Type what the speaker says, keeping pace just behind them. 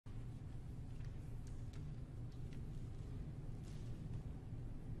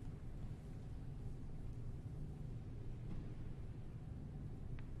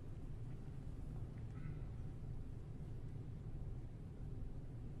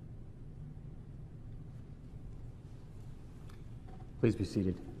Please be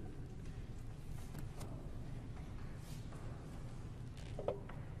seated.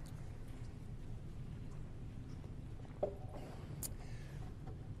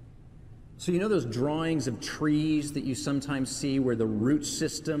 So you know those drawings of trees that you sometimes see where the root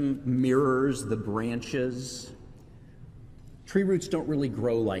system mirrors the branches? Tree roots don't really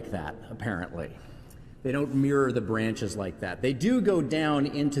grow like that, apparently. They don't mirror the branches like that. They do go down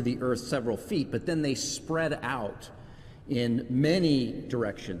into the earth several feet, but then they spread out in many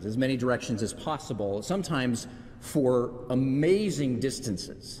directions as possible, sometimes for amazing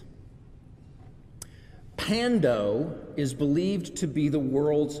distances. Pando is believed to be the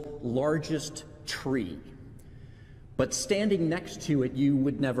world's largest tree, but standing next to it, you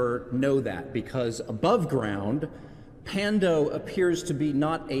would never know that, because above ground, Pando appears to be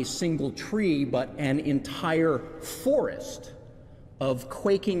not a single tree, but an entire forest of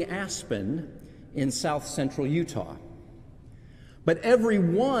quaking aspen in south central Utah. But every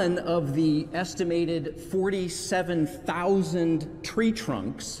one of the estimated 47,000 tree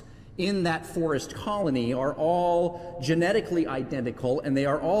trunks in that forest colony are all genetically identical, and they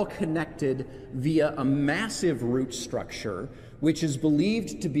are all connected via a massive root structure, which is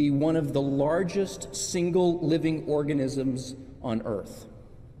believed to be one of the largest single living organisms on Earth.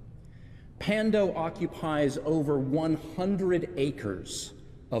 Pando occupies over 100 acres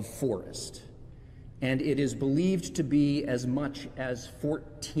of forest, and it is believed to be as much as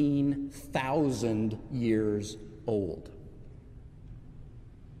 14,000 years old.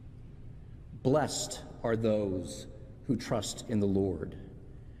 Blessed are those who trust in the Lord.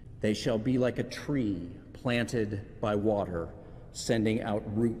 They shall be like a tree planted by water, sending out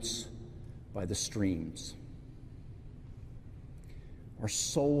roots by the streams. Our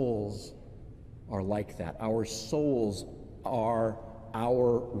souls are like that. Our souls are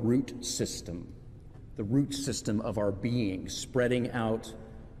our root system, the root system of our being, spreading out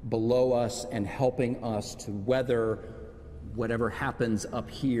below us and helping us to weather whatever happens up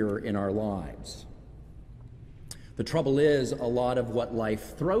here in our lives. The trouble is, a lot of what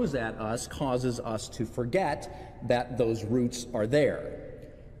life throws at us causes us to forget that those roots are there,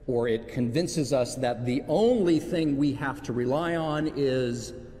 or it convinces us that the only thing we have to rely on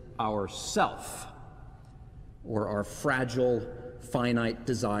is ourself, or our fragile, finite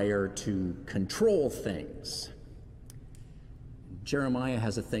desire to control things. Jeremiah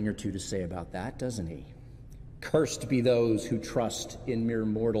has a thing or two to say about that, doesn't he? Cursed be those who trust in mere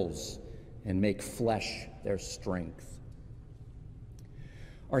mortals and make flesh their strength.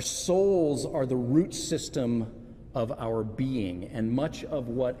 Our souls are the root system of our being, and much of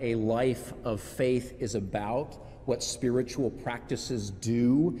what a life of faith is about, what spiritual practices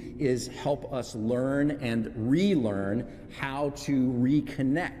do, is help us learn and relearn how to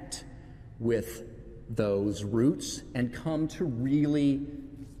reconnect with those roots and come to really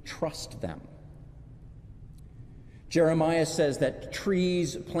trust them. Jeremiah says that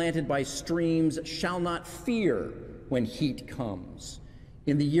trees planted by streams shall not fear when heat comes.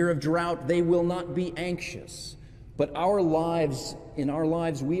 In the year of drought, they will not be anxious. But in our lives,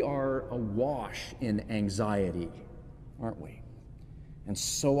 we are awash in anxiety, aren't we? And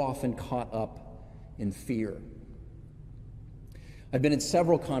so often caught up in fear. I've been in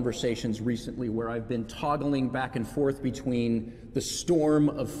several conversations recently where I've been toggling back and forth between the storm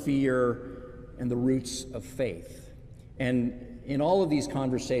of fear and the roots of faith. And in all of these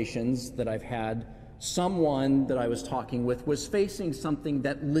conversations that I've had, someone that I was talking with was facing something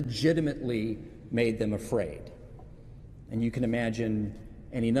that legitimately made them afraid. And you can imagine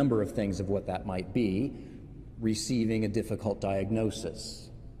any number of things of what that might be: receiving a difficult diagnosis,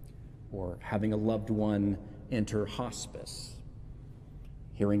 or having a loved one enter hospice,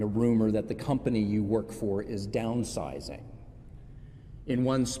 hearing a rumor that the company you work for is downsizing. In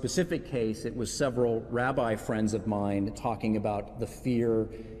one specific case, it was several rabbi friends of mine talking about the fear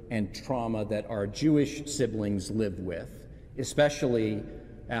and trauma that our Jewish siblings live with, especially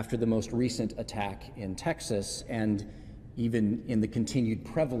after the most recent attack in Texas, and even in the continued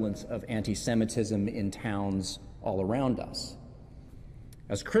prevalence of anti-Semitism in towns all around us.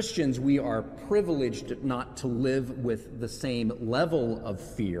 As Christians, we are privileged not to live with the same level of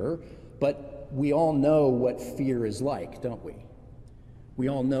fear, but we all know what fear is like, don't we? We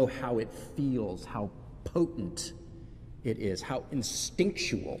all know how it feels, how potent it is, how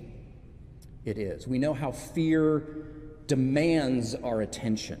instinctual it is. We know how fear demands our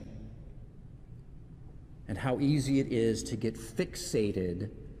attention, and how easy it is to get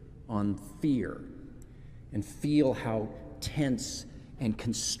fixated on fear and feel how tense and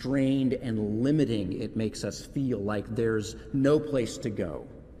constrained and limiting it makes us feel, like there's no place to go,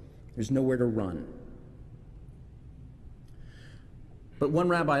 there's nowhere to run. But one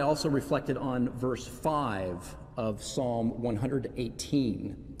rabbi also reflected on verse 5 of Psalm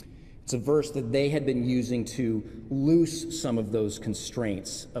 118. It's a verse that they had been using to loose some of those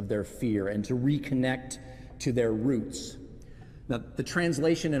constraints of their fear and to reconnect to their roots. Now, the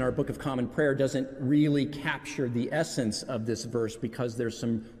translation in our Book of Common Prayer doesn't really capture the essence of this verse because there's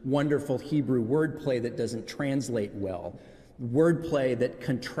some wonderful Hebrew wordplay that doesn't translate well. Wordplay that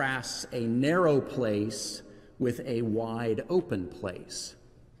contrasts a narrow place with a wide open place.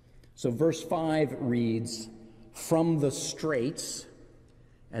 So verse 5 reads, "From the straits,"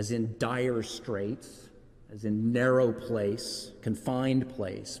 as in dire straits, as in narrow place, confined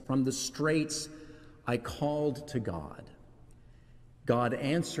place, "from the straits I called to God. God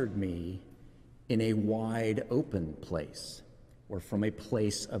answered me in a wide open place," or from a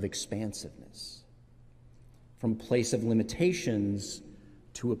place of expansiveness, from a place of limitations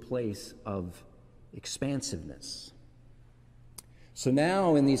to a place of expansiveness. So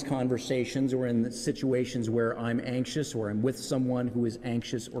now in these conversations or in the situations where I'm anxious or I'm with someone who is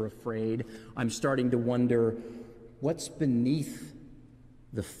anxious or afraid, I'm starting to wonder, what's beneath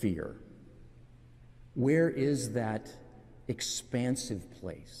the fear? Where is that expansive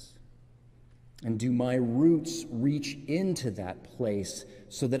place? And do my roots reach into that place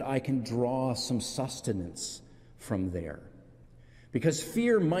so that I can draw some sustenance from there? Because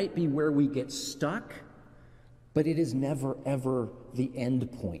fear might be where we get stuck, but it is never, ever the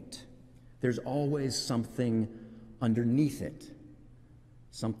end point. There's always something underneath it,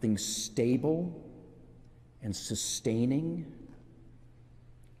 something stable and sustaining.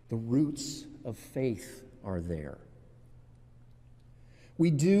 The roots of faith are there.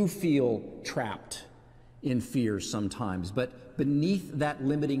 We do feel trapped in fear sometimes, but beneath that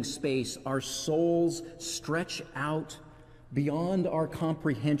limiting space, our souls stretch out beyond our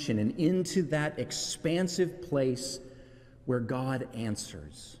comprehension and into that expansive place where God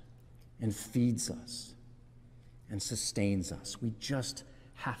answers and feeds us and sustains us. We just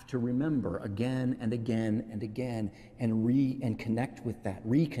have to remember again and again and again and connect with that,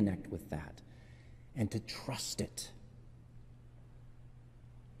 reconnect with that, and to trust it.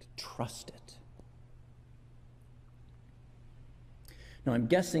 To trust it. Now, I'm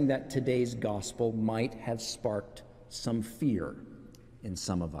guessing that today's gospel might have sparked some fear in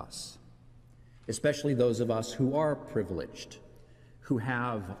some of us, especially those of us who are privileged, who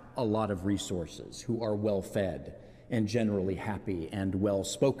have a lot of resources, who are well-fed and generally happy and well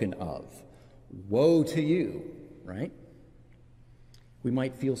spoken of. Woe to you, right? We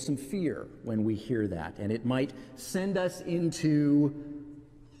might feel some fear when we hear that, and it might send us into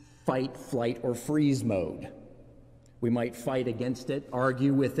fight, flight, or freeze mode. We might fight against it,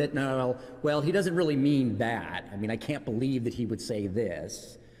 argue with it. No, well, he doesn't really mean that. I mean, I can't believe that he would say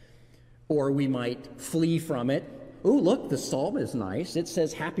this. Or we might flee from it. Oh, look, the psalm is nice. It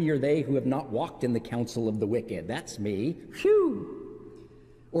says, "Happy are they who have not walked in the counsel of the wicked." That's me. Phew.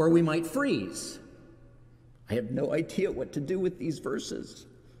 Or we might freeze. I have no idea what to do with these verses.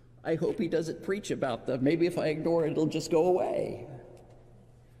 I hope he doesn't preach about them. Maybe if I ignore it, it'll just go away.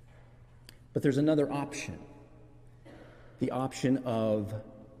 But there's another option. The option of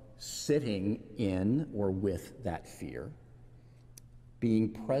sitting in or with that fear, being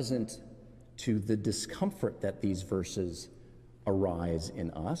present to the discomfort that these verses arise in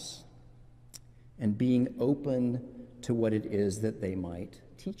us, and being open to what it is that they might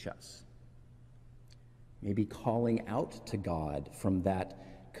teach us. Maybe calling out to God from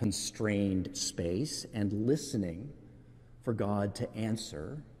that constrained space and listening for God to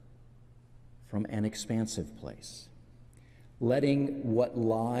answer from an expansive place. Letting what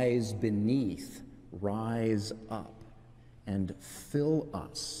lies beneath rise up and fill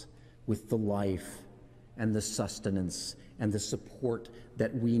us with the life and the sustenance and the support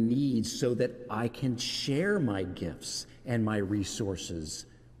that we need so that I can share my gifts and my resources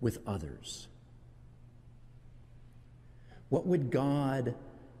with others. What would God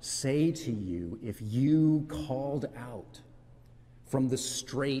say to you if you called out from the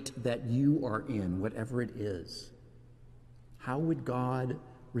strait that you are in, whatever it is? How would God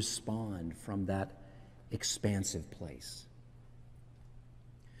respond from that expansive place?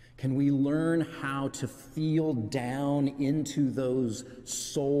 Can we learn how to feel down into those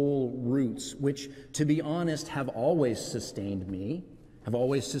soul roots, which, to be honest, have always sustained me, have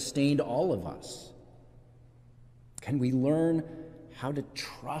always sustained all of us? Can we learn how to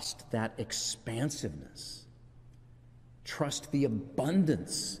trust that expansiveness, trust the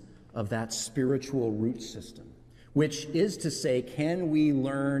abundance of that spiritual root system? Which is to say, can we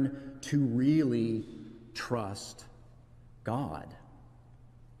learn to really trust God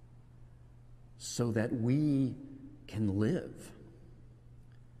so that we can live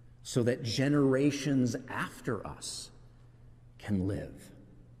so that generations after us can live,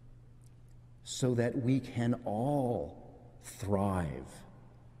 so that we can all thrive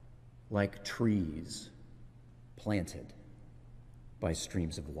like trees planted by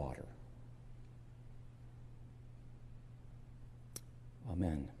streams of water.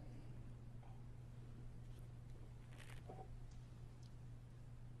 Amen.